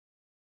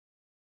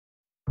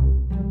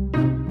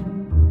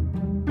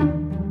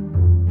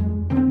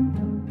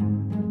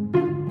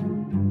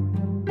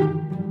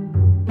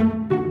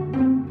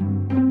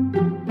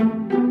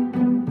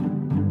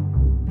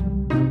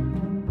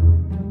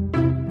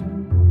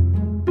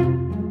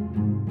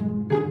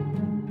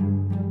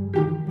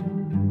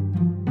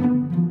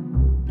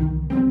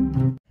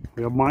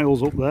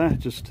miles up there,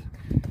 just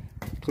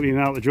cleaning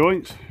out the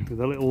joints with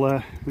a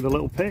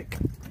little pick.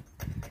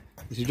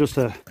 This is just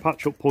a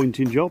patch-up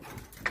pointing job.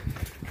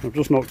 I've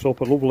just knocked up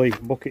a lovely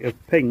bucket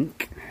of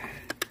pink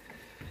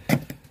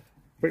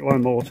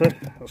quicklime mortar.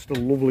 That's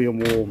still lovely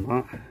and warm,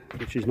 that,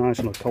 which is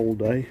nice on a cold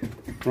day.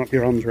 Wrap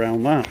your hands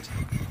around that.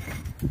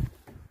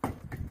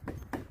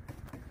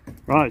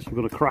 Right, so I'm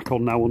going to crack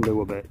on now and do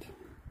a bit.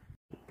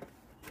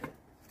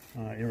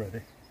 Alright, you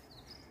ready?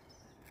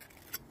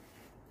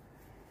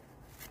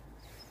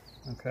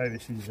 Okay,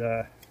 this is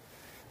a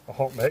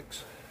hot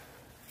mix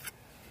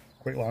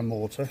quicklime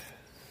mortar,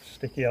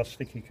 sticky as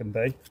sticky can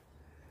be,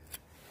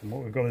 and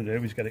what we've got to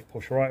do is get it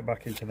pushed right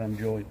back into them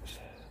joints,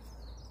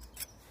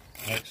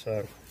 like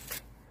so.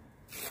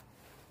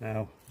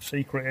 Now the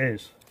secret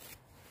is,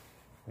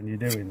 when you're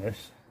doing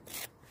this,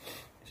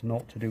 is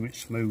not to do it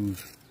smooth.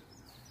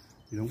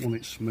 You don't want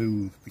it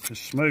smooth, because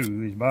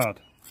smooth is bad.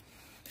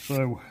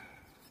 So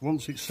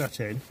once it's set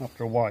in,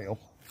 after a while,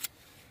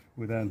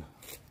 we then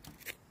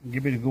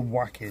give it a good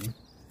whacking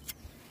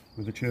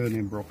with a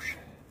churning brush,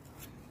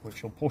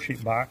 which will push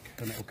it back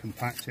and it'll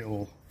compact it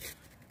all.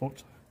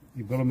 But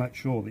you've got to make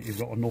sure that you've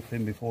got enough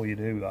in before you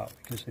do that,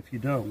 because if you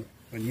don't,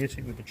 when you hit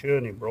it with the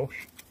churning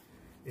brush,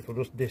 it'll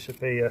just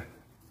disappear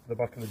the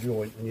back of the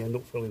joint and you end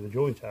up filling the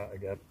joint out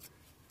again.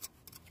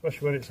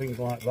 Especially when it's things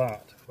like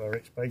that, where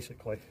it's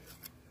basically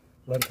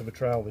length of a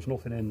trowel, there's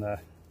nothing in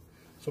there.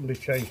 Somebody's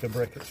changed a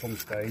brick at some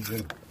stage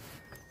and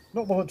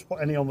not bothered to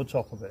put any on the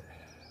top of it.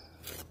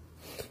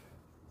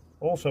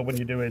 Also, when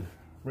you're doing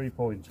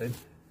repointing,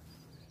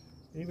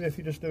 even if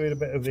you're just doing a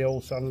bit of the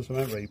old sand and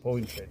cement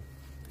repointing,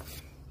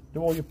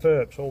 do all your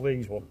perps, all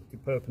these ones, your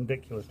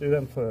perpendiculars, do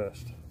them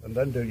first and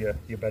then do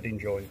your bedding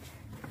joints,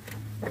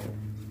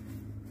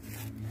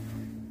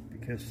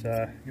 because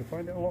you'll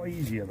find it a lot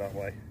easier that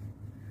way.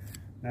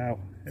 Now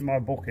in my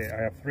bucket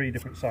I have 3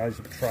 different sizes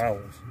of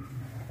trowels.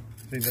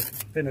 These are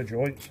thinner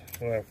joints,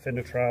 so I have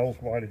thinner trowels,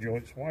 wider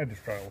joints, wider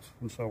trowels,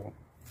 and so on.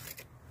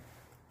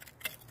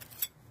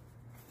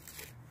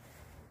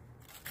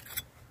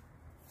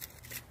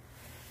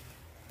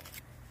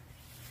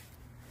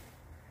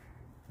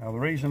 Now the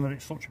reason that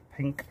it's such a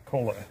pink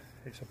colour,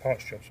 it's a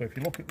patch job. So if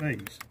you look at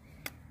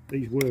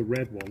these were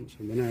red ones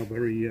and they're now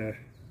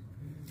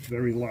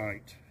very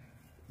light.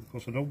 Of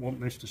course I don't want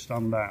this to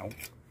stand out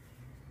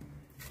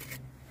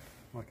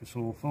like a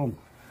sore thumb.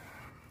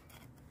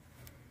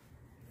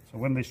 So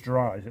when this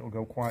dries it'll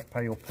go quite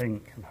pale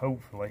pink and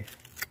hopefully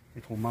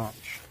it'll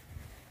match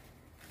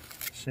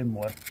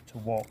similar to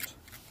what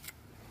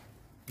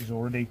is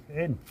already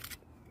in.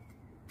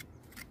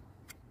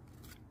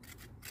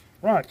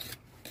 Right.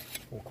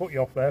 We'll cut you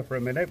off there for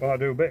a minute, but I'll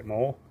do a bit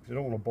more because I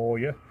don't want to bore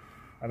you,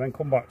 and then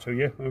come back to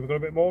you when we've got a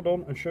bit more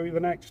done and show you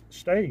the next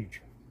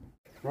stage.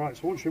 Right,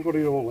 so once you've got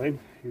it all in,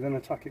 you then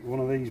attack it with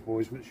one of these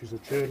boys, which is a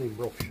churning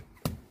brush.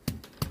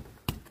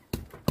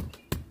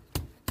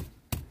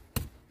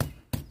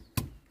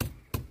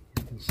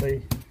 You can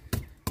see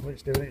what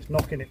it's doing, it's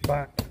knocking it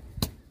back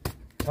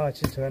tight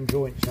into them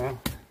joints now.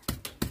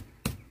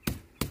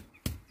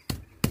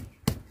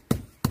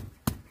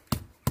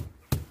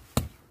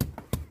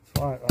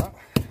 Like that.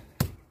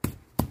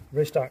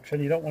 Wrist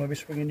action, you don't want to be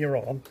swinging your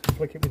arm,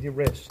 flick it with your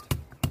wrist,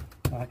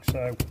 like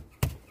so.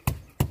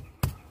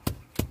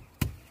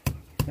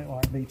 A bit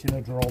like beating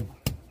a drum.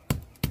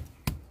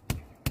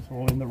 It's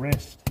all in the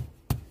wrist,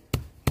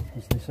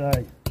 as they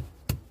say.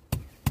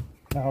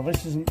 Now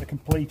this isn't the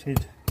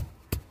completed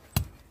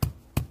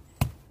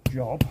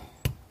job,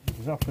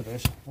 because after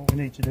this, what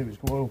we need to do is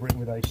go over it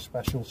with a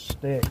special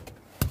stick,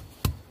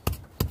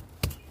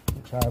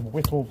 which I've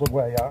whittled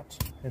away at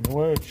in the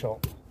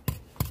workshop.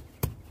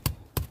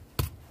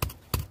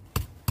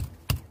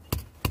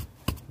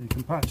 You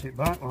can patch it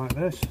back like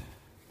this.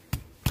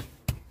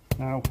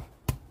 Now,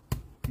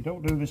 you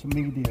don't do this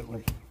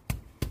immediately.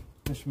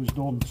 This was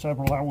done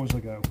several hours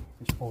ago,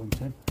 this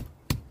pointing.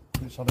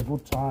 It's had a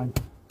good time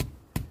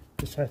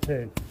to set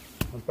in.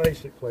 And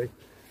basically,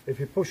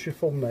 if you push your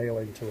thumbnail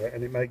into it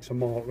and it makes a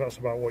mark, that's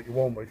about what you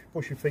want. But if you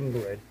push your finger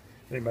in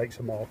and it makes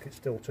a mark, it's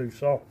still too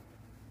soft.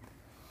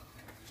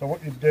 So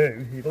what you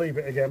do, you leave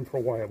it again for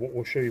a while, what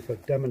we'll show you for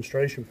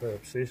demonstration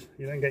purposes.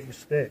 You then get your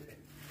stick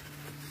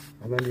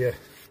and then you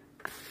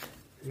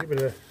give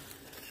it a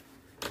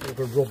bit of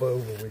a rub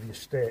over with your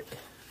stick,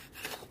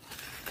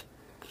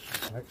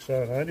 like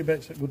so. Now any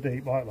bits that go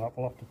deep like that,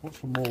 we'll have to put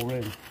some more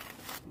in.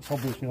 It's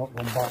obviously not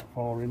gone back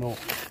far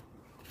enough.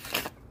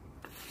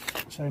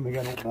 Same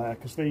again up there,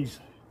 because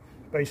these,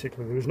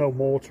 basically there was no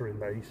mortar in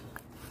these.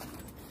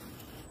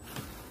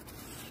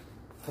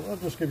 But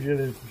that just gives you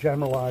the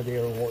general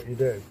idea of what you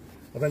do.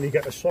 And then you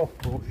get a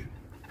soft brush,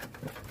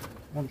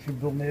 once you've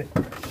done the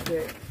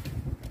stick,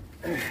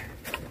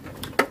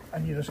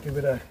 and you just give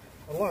it a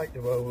light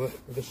go over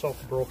with a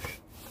soft brush,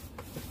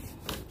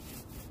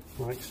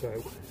 like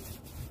so.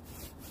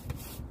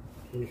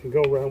 And you can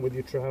go around with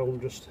your trowel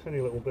and just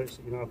any little bits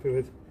that you're not happy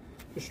with,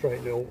 just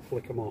straighten it up,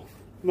 flick them off.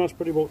 And that's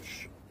pretty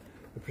much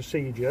the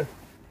procedure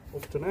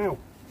up to now.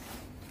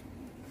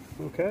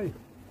 Okay.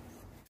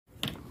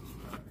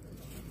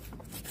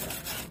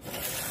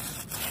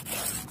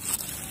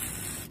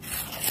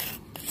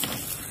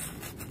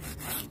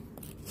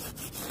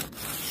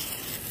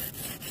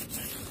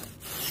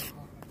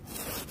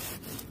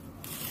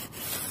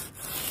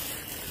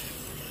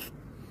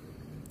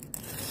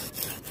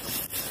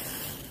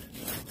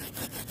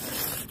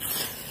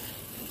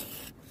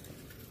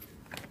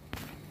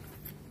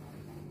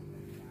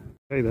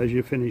 Okay, there's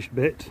your finished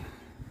bit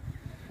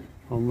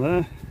on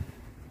there.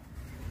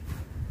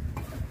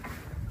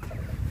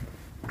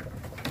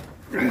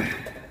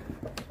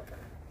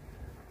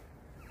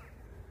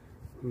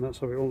 And that's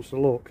how it wants to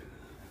look.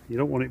 You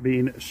don't want it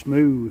being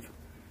smooth.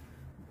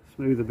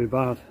 Smooth would be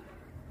bad.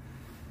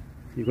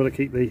 You've got to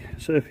keep the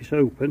surface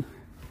open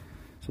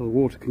so the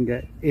water can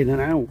get in and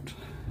out.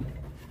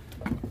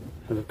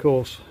 And of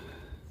course,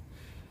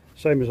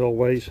 same as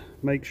always,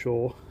 make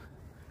sure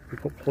you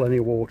put plenty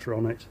of water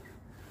on it.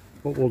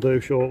 What we'll do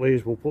shortly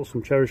is we'll put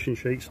some cherishing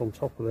sheets on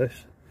top of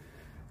this,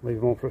 leave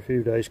them on for a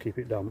few days, keep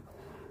it damp.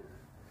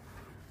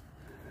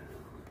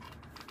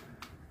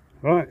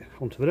 Right,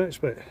 on to the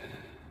next bit.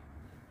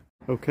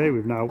 Okay,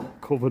 we've now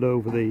covered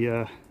over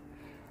the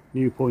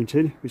new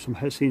pointing with some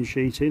hessian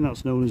sheeting.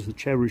 That's known as the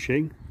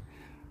cherishing,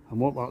 and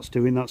what that's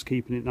doing, that's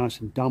keeping it nice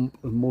and damp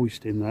and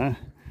moist in there.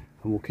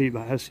 And we'll keep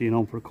that hessian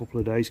on for a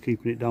couple of days,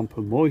 keeping it damp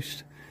and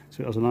moist,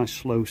 so it has a nice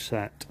slow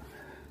set.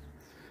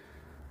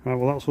 Right,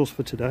 well that's us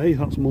for today.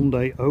 That's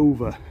Monday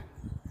over,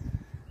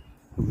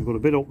 and we've got a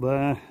bit up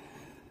there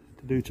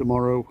to do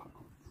tomorrow,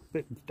 a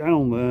bit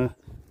down there,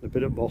 a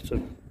bit at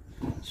bottom.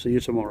 See you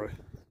tomorrow.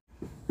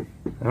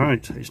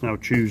 Alright, it's now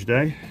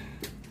Tuesday.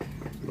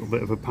 A little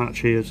bit of a patch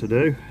here to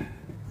do.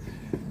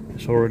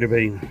 It's already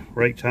been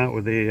raked out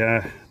with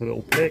the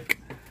little pick,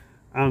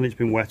 and it's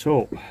been wet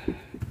up.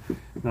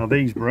 Now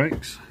these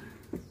bricks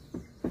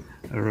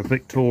are a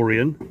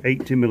Victorian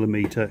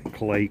 80mm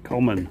clay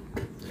common.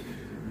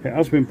 It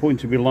has been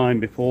pointed with lime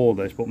before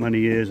this, but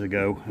many years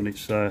ago, and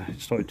it's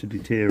started to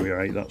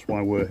deteriorate. That's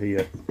why we're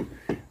here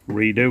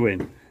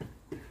redoing.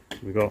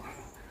 We've got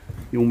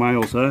young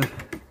Miles there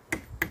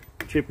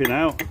chipping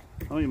out,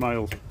 aren't you,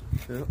 Miles?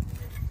 Yeah.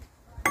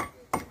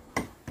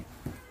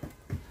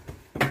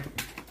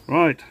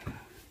 Right,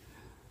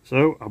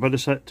 so I better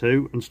set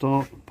to and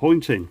start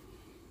pointing.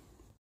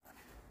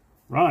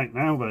 Right,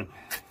 now then,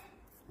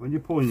 when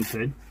you're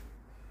pointing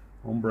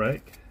on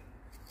brick,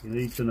 you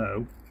need to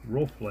know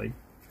roughly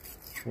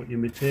what your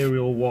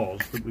material was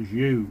that was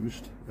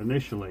used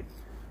initially.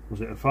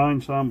 Was it a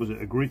fine sand, was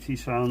it a gritty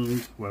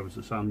sand, where was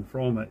the sand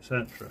from,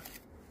 etc.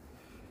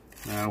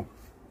 Now,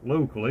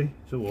 locally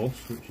to us,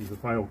 which is the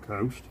Fylde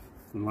coast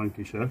in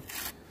Lancashire,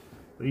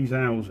 these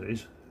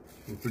houses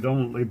were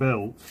predominantly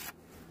built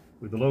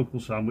with the local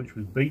sand, which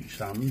was beach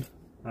sand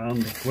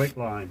and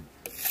quicklime.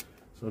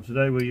 So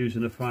today we're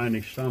using a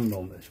finish sand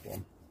on this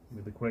one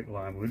with the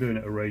quicklime. We're doing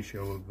it a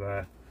ratio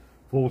of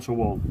 4 to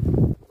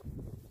 1.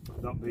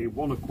 That'd be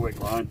 1 of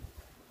quicklime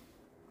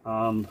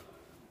and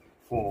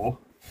 4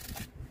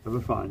 of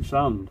a fine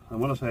sand.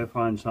 And when I say a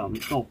fine sand,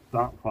 it's not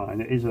that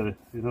fine. It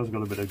has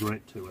got a bit of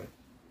grit to it,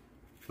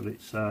 but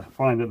it's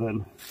finer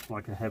than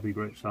like a heavy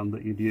grit sand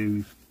that you'd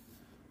use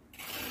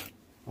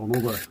on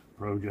other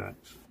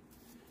projects.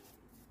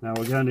 Now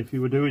again, if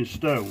you were doing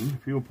stone,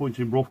 if you were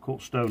pointing rough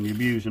cut stone, you'd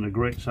be using a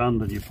grit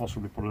sand, and you'd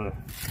possibly put a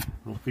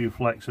few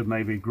flecks of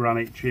maybe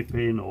granite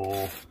chipping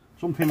or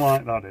something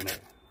like that in it.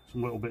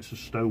 Some little bits of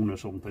stone or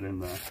something in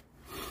there,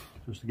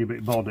 just to give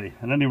it body.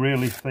 And any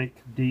really thick,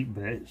 deep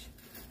bits,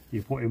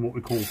 you put in what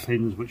we call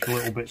pins, which are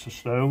little bits of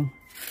stone.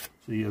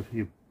 So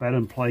you bed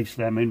and place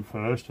them in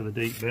first to the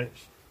deep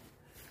bits.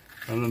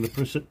 And then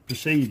the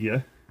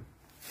procedure,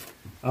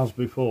 as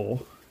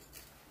before,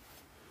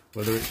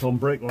 whether it's on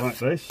brick like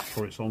this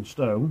or it's on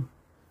stone,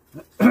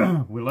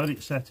 we let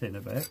it set in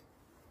a bit.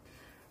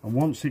 And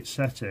once it's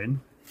set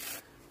in,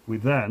 we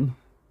then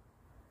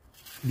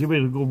give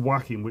it a good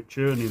whacking with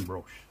churning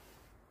brush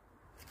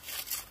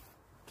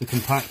to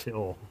compact it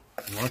all.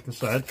 And like I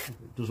said,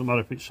 it doesn't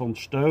matter if it's on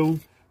stone,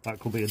 that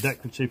could be a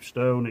decorative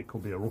stone, it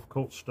could be a rough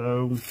cut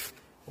stone,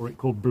 or it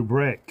could be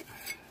brick,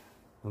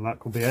 and that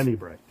could be any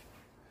brick.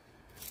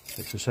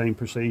 It's the same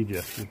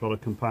procedure. You've got to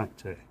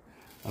compact it,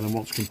 and then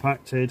once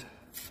compacted,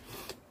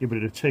 give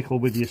it a tickle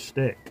with your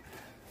stick.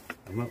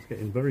 And that's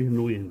getting very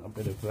annoying, that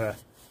bit of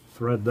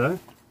thread there.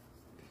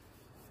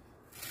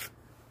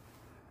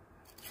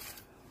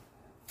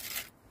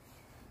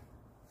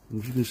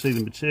 And as you can see,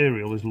 the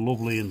material is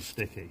lovely and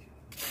sticky.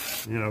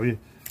 You know, you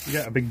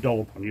get a big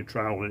dollop on your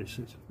trowel, and it's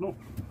not,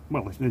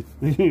 well,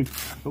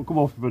 it'll come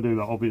off if I do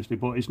that obviously,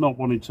 but it's not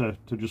wanting to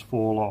just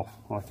fall off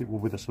like it will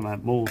with a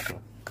cement mortar.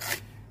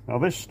 Now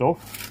this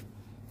stuff,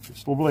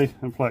 it's lovely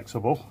and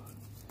flexible.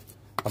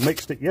 I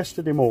mixed it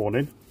yesterday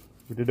morning.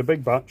 We did a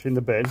big batch in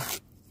the bin.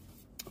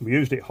 We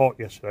used it hot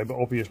yesterday, but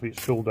obviously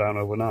it's cooled down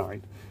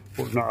overnight.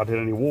 But we've not added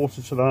any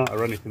water to that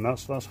or anything.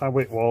 That's how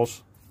it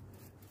was.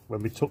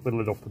 When we took the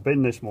lid off the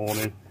bin this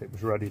morning, it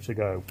was ready to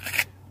go.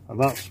 And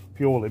that's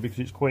purely because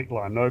it's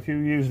quicklime. Now if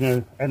you're using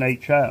an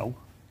NHL,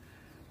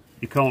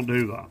 you can't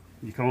do that.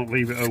 You can't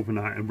leave it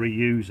overnight and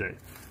reuse it.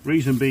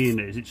 Reason being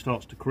is it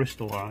starts to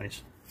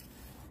crystallise.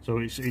 So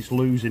it's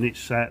losing its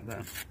set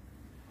then.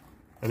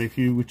 And if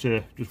you were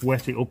to just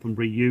wet it up and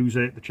reuse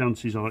it, the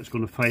chances are it's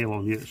going to fail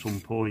on you at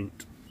some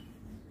point.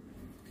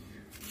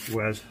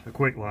 Whereas a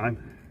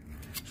quicklime,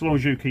 as long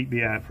as you keep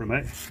the air from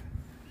it,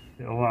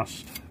 it'll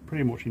last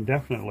pretty much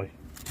indefinitely.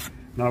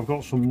 Now I've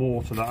got some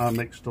mortar that I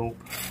mixed up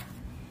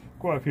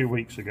quite a few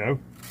weeks ago.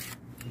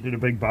 I did a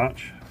big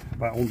batch,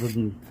 about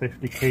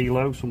 150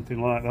 kilos,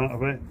 something like that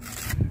of it,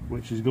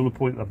 which is going to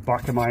put at the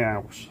back of my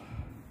house.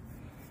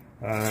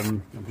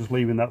 I'm just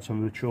leaving that to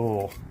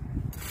mature.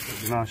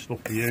 It'd be nice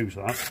stuff to use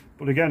that,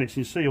 but again it's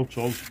in seal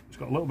tubs. It's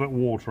got a little bit of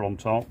water on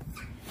top,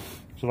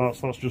 so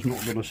that's just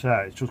not going to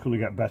set. It's just going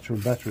to get better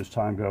and better as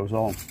time goes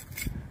on.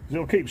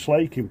 It'll keep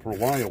slaking for a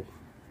while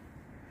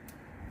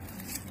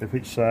if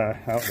it's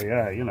out of the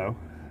air, you know,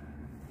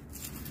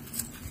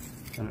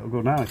 and it'll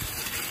go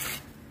nice.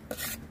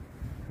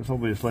 Because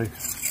obviously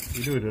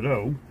you do it at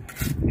home,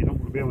 you're not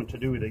going to be able to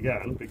do it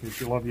again, because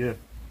you'll have your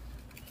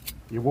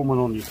woman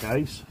on your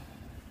case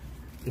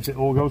if it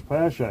all goes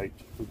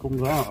pear-shaped and comes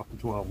out after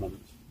 12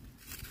 months.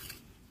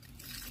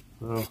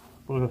 So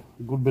put a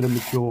good bit of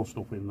mature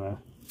stuff in there.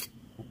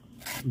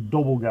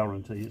 Double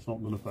guarantee it's not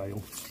going to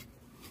fail.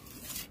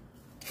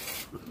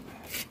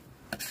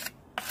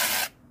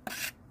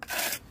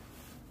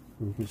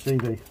 And you can see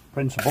the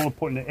principle of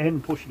putting it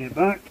in, pushing it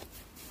back.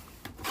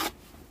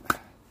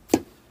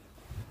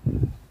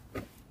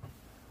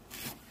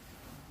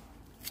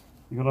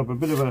 You've got to have a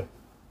bit of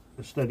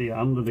a steady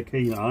hand and a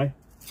keen eye.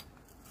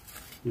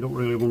 You don't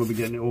really want to be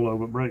getting it all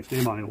over brakes, do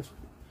you, Miles?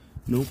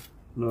 Nope.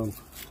 No.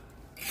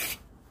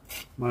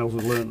 Miles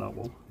has learnt that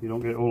one. You don't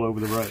get it all over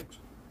the brakes.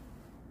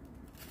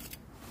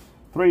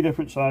 3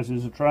 different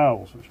sizes of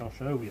trowels, which I'll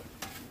show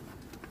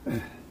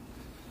you.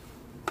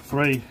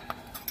 3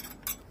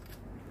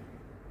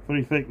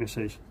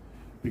 thicknesses,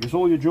 because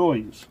all your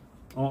joints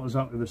aren't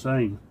exactly the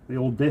same. They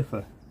all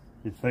differ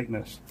in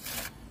thickness.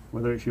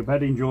 Whether it's your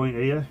bedding joint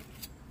here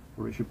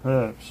or it's your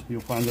perps,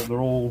 you'll find that they're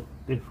all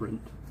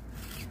different.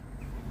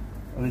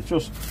 And it's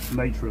just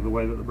the nature of the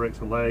way that the bricks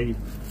are laid.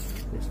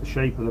 It's the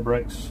shape of the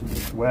bricks,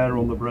 it's wear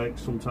on the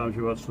bricks. Sometimes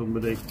you had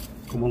somebody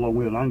come along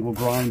with an angle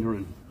grinder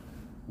and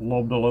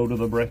lobbed a load of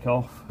the brick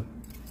off,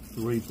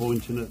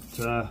 repointing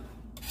at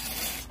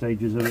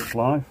stages of its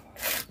life.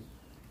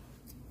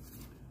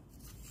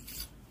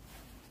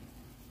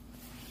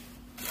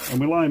 And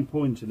with line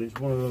pointing, it's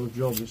one of those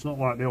jobs. It's not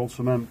like the old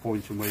cement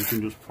pointing where you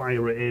can just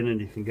fire it in and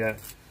you can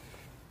get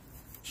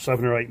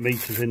 7 or 8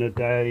 meters in a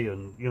day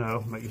and, you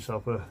know, make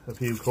yourself a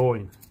few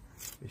coin.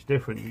 It's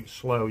different. It's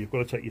slow. You've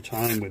got to take your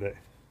time with it.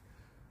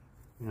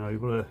 You know,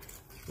 you've got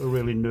to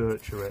really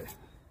nurture it.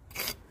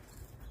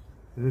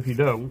 And if you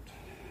don't,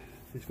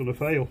 it's going to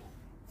fail.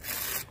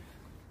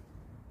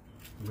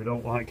 And we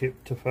don't like it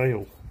to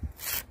fail,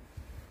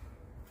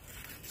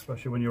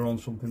 especially when you're on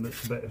something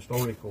that's a bit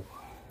historical.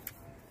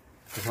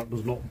 Because that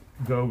does not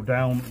go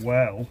down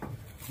well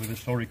with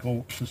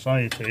historical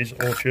societies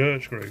or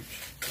church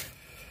groups.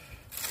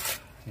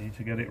 You need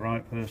to get it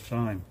right first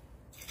time.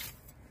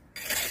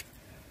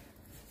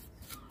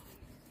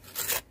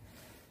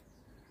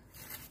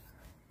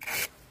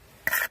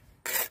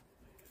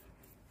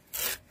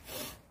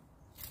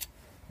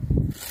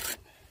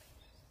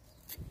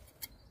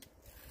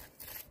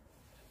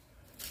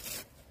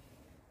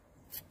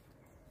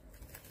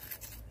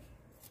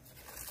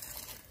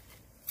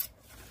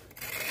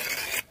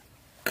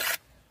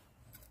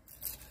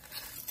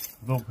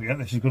 Don't forget,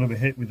 this is going to be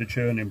hit with the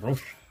churning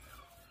brush.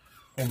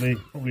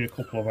 Probably a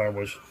couple of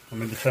hours. I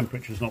mean, the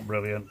temperature's not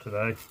brilliant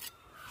today.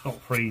 It's not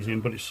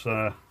freezing, but it's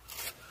I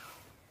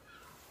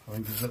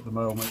think it's at the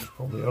moment it's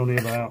probably only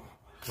about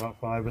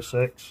 5 or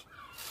 6.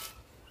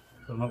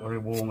 So not very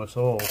warm at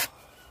all.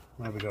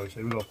 There we go.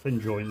 See, we've got a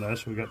thin joint there,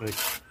 so we get the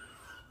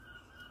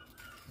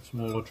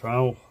smaller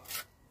trowel.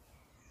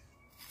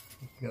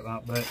 Get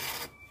that bit,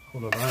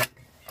 pull it back.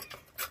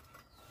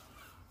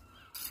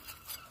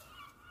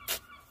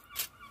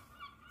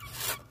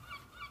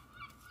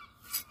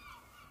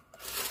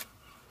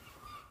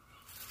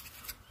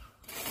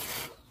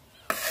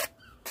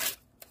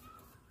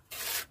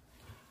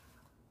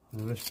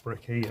 And this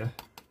brick here,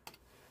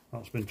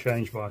 that's been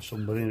changed by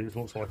somebody, and it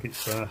looks like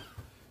it's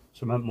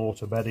cement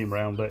mortar bedding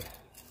round it.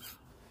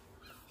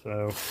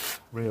 So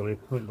really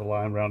putting the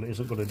lime around it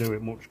isn't going to do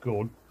it much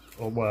good,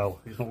 or well,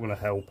 it's not going to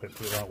help it,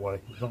 put it that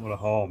way. It's not going to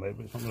harm it,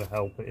 but it's not going to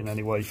help it in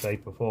any way,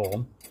 shape or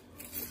form.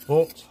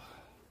 But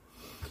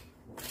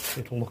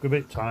it'll look a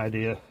bit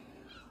tidier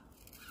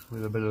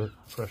with a bit of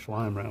fresh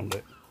lime around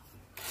it.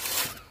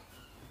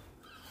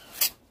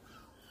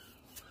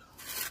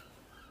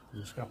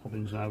 And the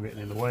scaffolding's now getting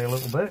in the way a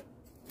little bit.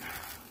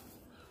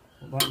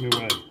 Put that in my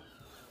way.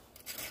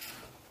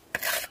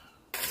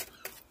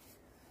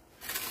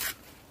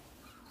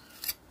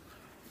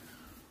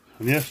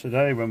 And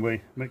yesterday when we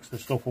mixed the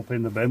stuff up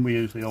in the bin, we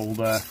used the old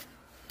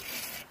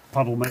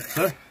paddle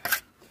mixer.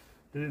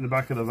 Did it in the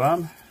back of the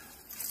van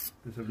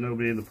because there's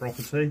nobody in the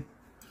property.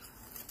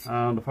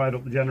 And I fired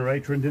up the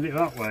generator and did it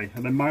that way.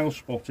 And then Miles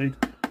spotted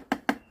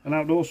an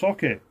outdoor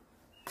socket.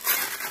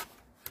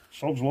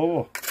 Sod's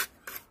law.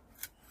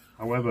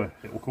 However,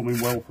 it will come in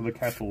well for the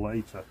kettle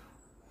later.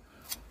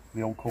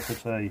 The old cup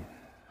of tea.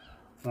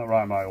 Is that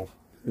right, Miles?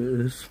 It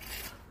is.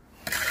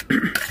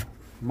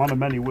 Man of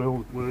many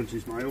words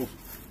is Miles.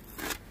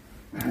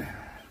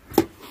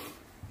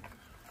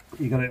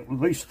 You got at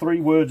least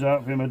 3 words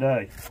out of him a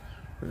day.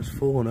 There's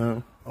 4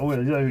 now. Oh,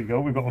 there you go.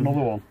 We've got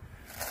another one.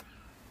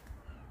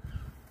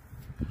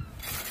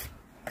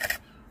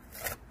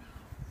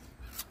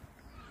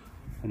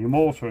 And your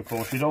mortar, of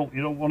course, you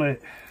don't want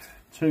it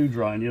too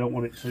dry and you don't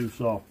want it too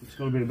soft. It's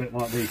got to be a bit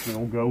like this, you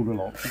know,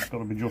 Goldilocks. It's got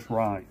to be just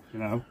right, you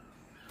know.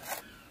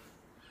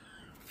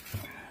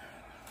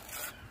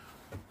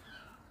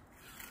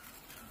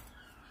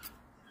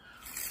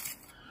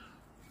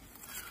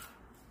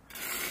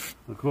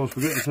 Of course,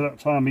 we're getting to that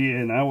time of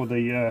year now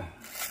where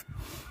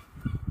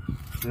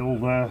the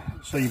old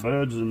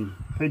seabirds and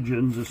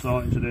pigeons are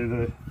starting to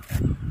do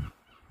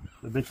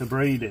the bit of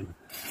breeding.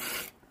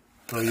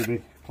 So you'll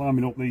be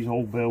climbing up these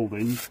old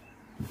buildings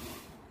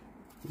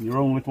in your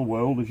own little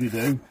world as you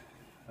do,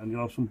 and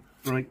you'll have some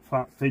great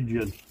fat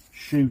pigeon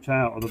shoot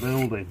out of the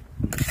building.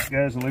 It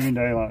scares the living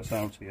daylights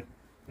out of you.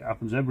 It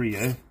happens every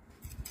year.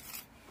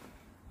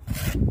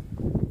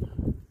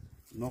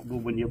 Not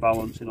good when you're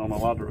balancing on a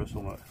ladder or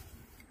something.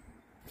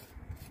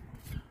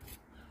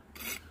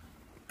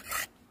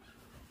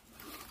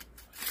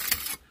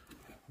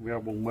 We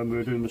had one when we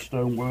were doing the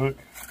stonework,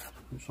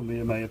 which some of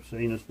you may have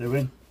seen us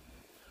doing.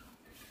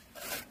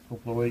 A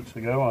couple of weeks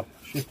ago, I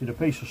shifted a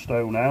piece of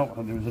stone out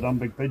and there was a damn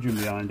big pigeon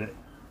behind it.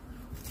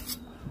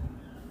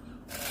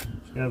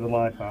 Scared the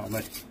life out of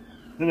me.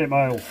 Didn't it,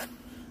 Miles?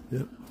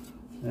 Yep.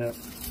 Yep.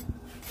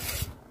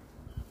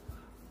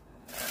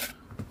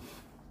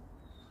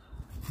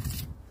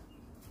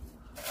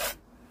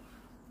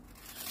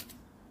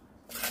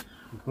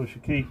 Of course, you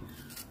keep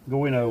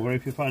going over.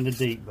 If you find a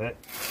deep bit,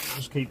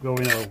 just keep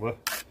going over.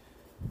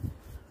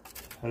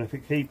 And if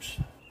it keeps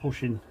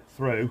pushing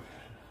through,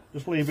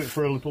 just leave it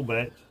for a little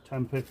bit,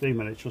 10-15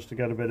 minutes, just to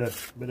get a bit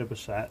of a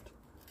set,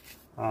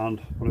 and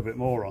put a bit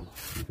more on.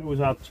 You can always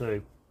add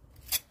to.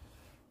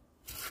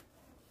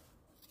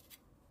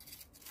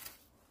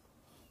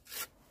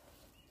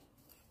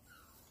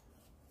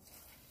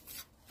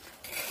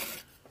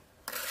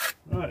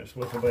 Right, just a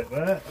little bit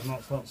there, and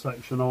that's that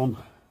section on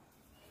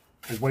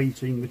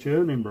awaiting the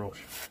churning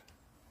brush.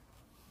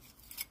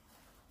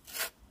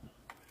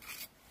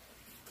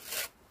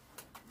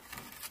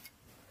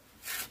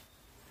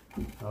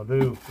 Now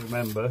do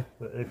remember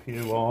that if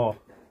you are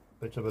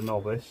a bit of a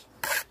novice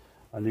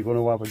and you're going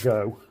to have a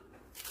go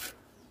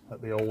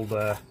at the old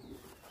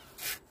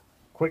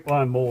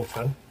quicklime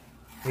mortar,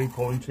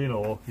 3-pointing,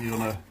 or you're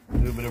going to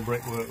do a bit of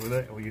brickwork with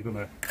it, or you're going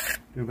to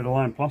do a bit of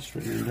lime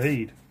plastering,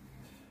 indeed,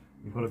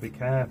 you've got to be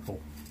careful,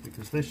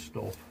 because this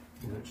stuff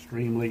is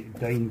extremely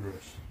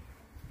dangerous.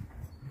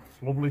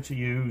 It's lovely to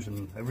use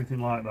and everything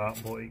like that,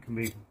 but it can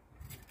be,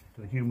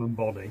 to the human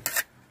body,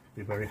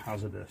 be very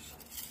hazardous.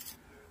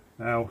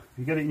 Now, if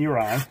you get it in your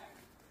eye,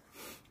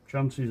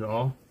 chances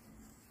are,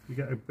 if you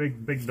get a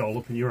big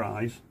dollop in your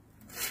eyes,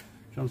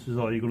 chances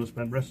are you're going to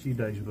spend the rest of your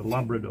days with a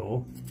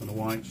Labrador and a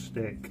white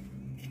stick.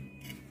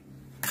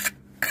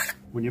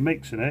 When you're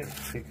mixing it,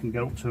 it can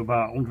get up to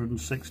about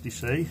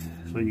 160°C,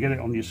 so you get it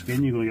on your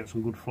skin, you're going to get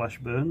some good flesh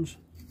burns.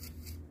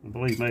 And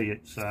believe me,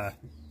 it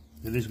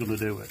is going to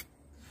do it.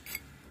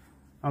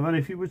 And then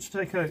if you were to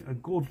take a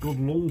good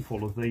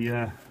lungful of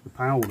the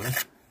powder,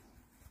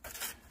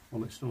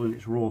 while it's still in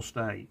its raw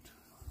state,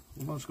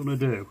 what that's going to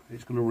do,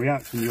 it's going to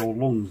react in your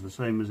lungs the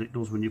same as it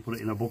does when you put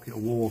it in a bucket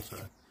of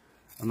water,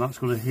 and that's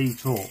going to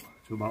heat up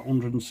to about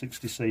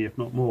 160°C, if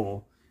not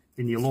more,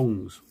 in your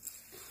lungs.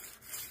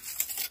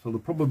 So the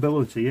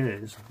probability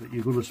is that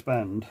you're going to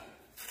spend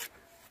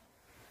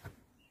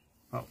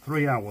about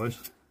 3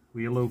 hours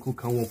with your local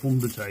co-op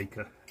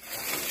undertaker.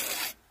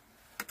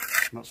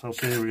 And that's how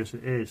serious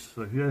it is.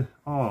 So if you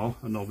are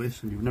a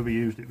novice and you've never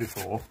used it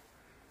before,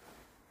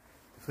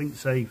 think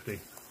safety.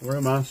 Wear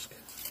a mask,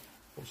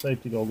 put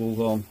safety goggles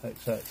on,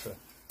 etc.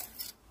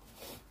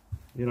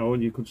 You know,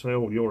 and you could say,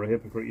 oh, you're a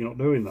hypocrite, you're not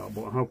doing that,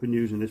 but I've been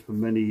using this for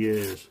many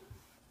years.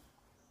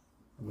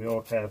 And we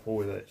are careful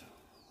with it.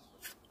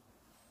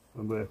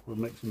 When we're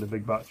mixing the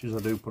big batches, I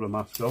do put a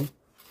mask on.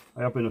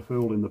 I have been a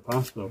fool in the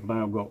past. I've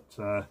now got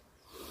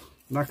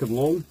knackered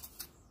lung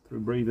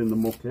through breathing the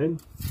muck in.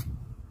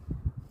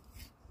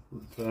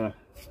 But,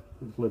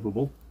 it's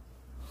livable.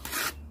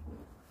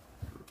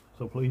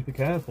 So please be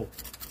careful.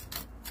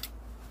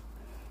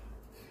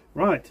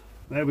 Right,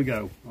 there we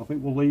go. I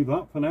think we'll leave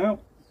that for now,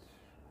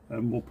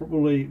 and we'll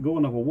probably go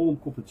and have a warm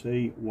cup of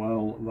tea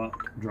while that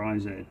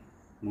dries in.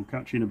 We'll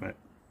catch you in a bit.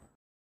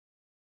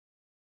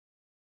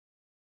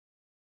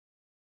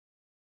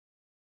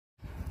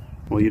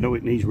 Well, you know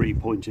it needs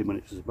repointing when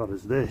it's as bad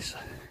as this.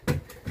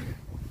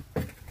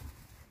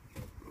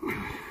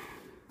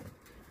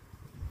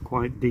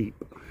 Quite deep.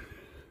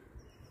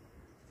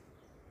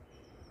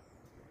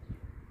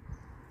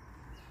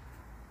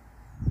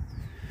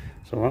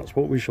 So that's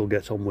what we shall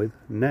get on with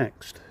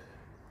next.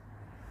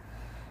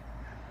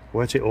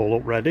 Wet it all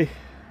up ready.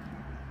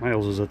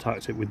 Miles has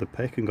attacked it with the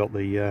pick and got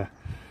the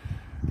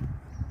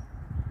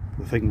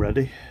thing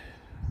ready.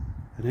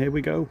 And here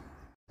we go.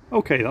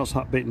 Okay, that's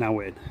that bit now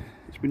in.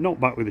 It's been knocked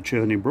back with a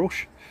churning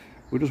brush.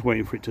 We're just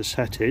waiting for it to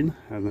set in,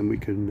 and then we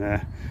can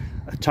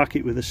attack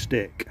it with a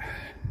stick.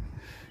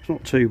 It's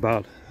not too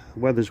bad. The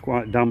weather's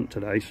quite damp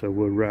today, so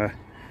we're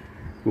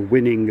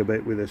winning a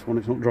bit with this one.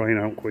 It's not drying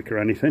out quick or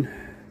anything.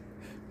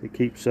 It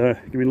keeps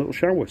giving little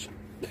showers.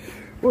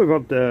 Well, we've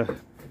had a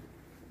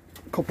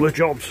couple of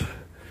jobs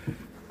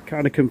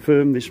kind of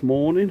confirmed this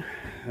morning.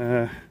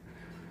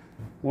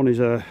 One is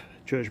a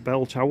church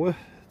bell tower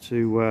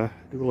to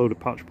do a load of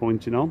patch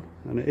pointing on,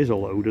 and it is a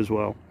load as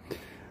well.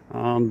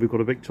 And we've got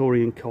a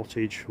Victorian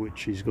cottage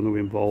which is going to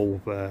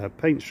involve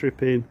paint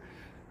stripping,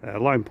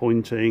 line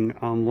pointing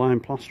and line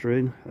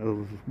plastering,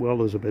 as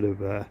well as a bit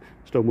of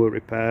stonework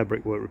repair,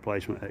 brickwork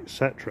replacement,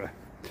 etc.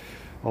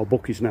 Our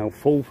book is now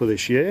full for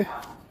this year.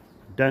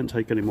 Don't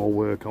take any more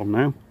work on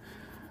now,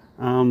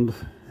 and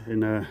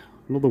in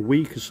another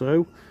week or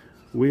so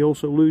we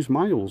also lose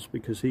Miles,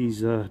 because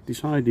he's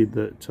decided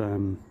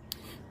that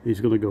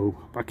he's going to go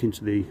back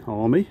into the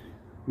army,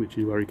 which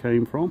is where he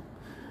came from.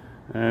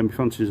 He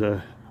fancies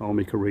a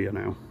army career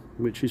now,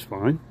 which is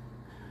fine,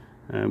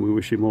 and we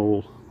wish him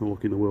all the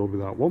luck in the world with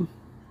that one.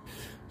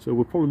 So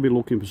we'll probably be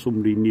looking for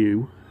somebody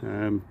new,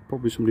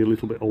 probably somebody a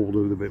little bit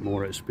older with a bit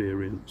more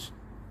experience.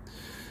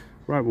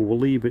 Right, well, we'll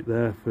leave it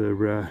there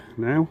for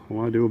now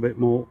while I do a bit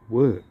more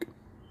work.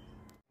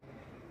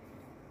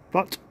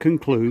 That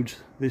concludes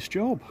this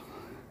job.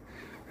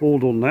 All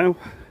done now.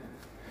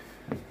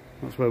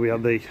 That's where we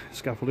had the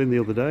scaffolding the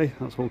other day.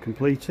 That's all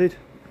completed.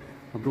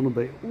 I've done a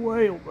bit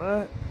way up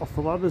there off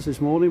the ladders this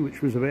morning,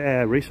 which was a bit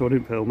airy, so I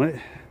didn't film it.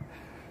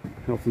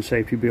 Health and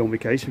safety would be on my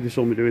case if you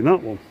saw me doing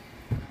that one.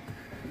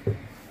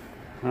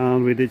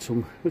 And we did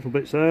some little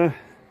bits there,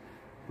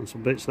 and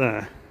some bits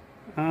there,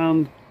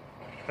 and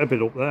a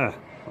bit up there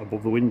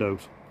above the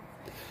windows.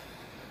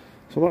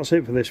 So that's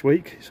it for this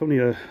week. It's only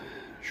a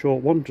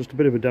short one, just a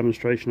bit of a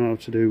demonstration how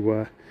to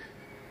do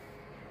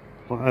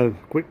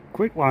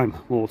quicklime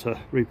mortar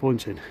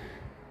repointing.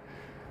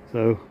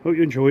 So hope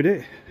you enjoyed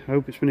it. I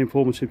hope it's been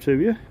informative to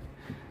you.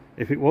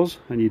 If it was,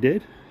 and you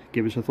did,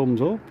 give us a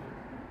thumbs up.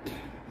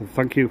 And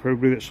thank you for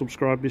everybody that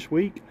subscribed this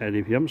week, and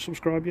if you haven't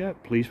subscribed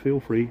yet, please feel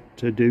free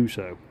to do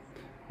so.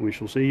 We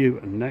shall see you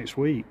next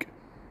week.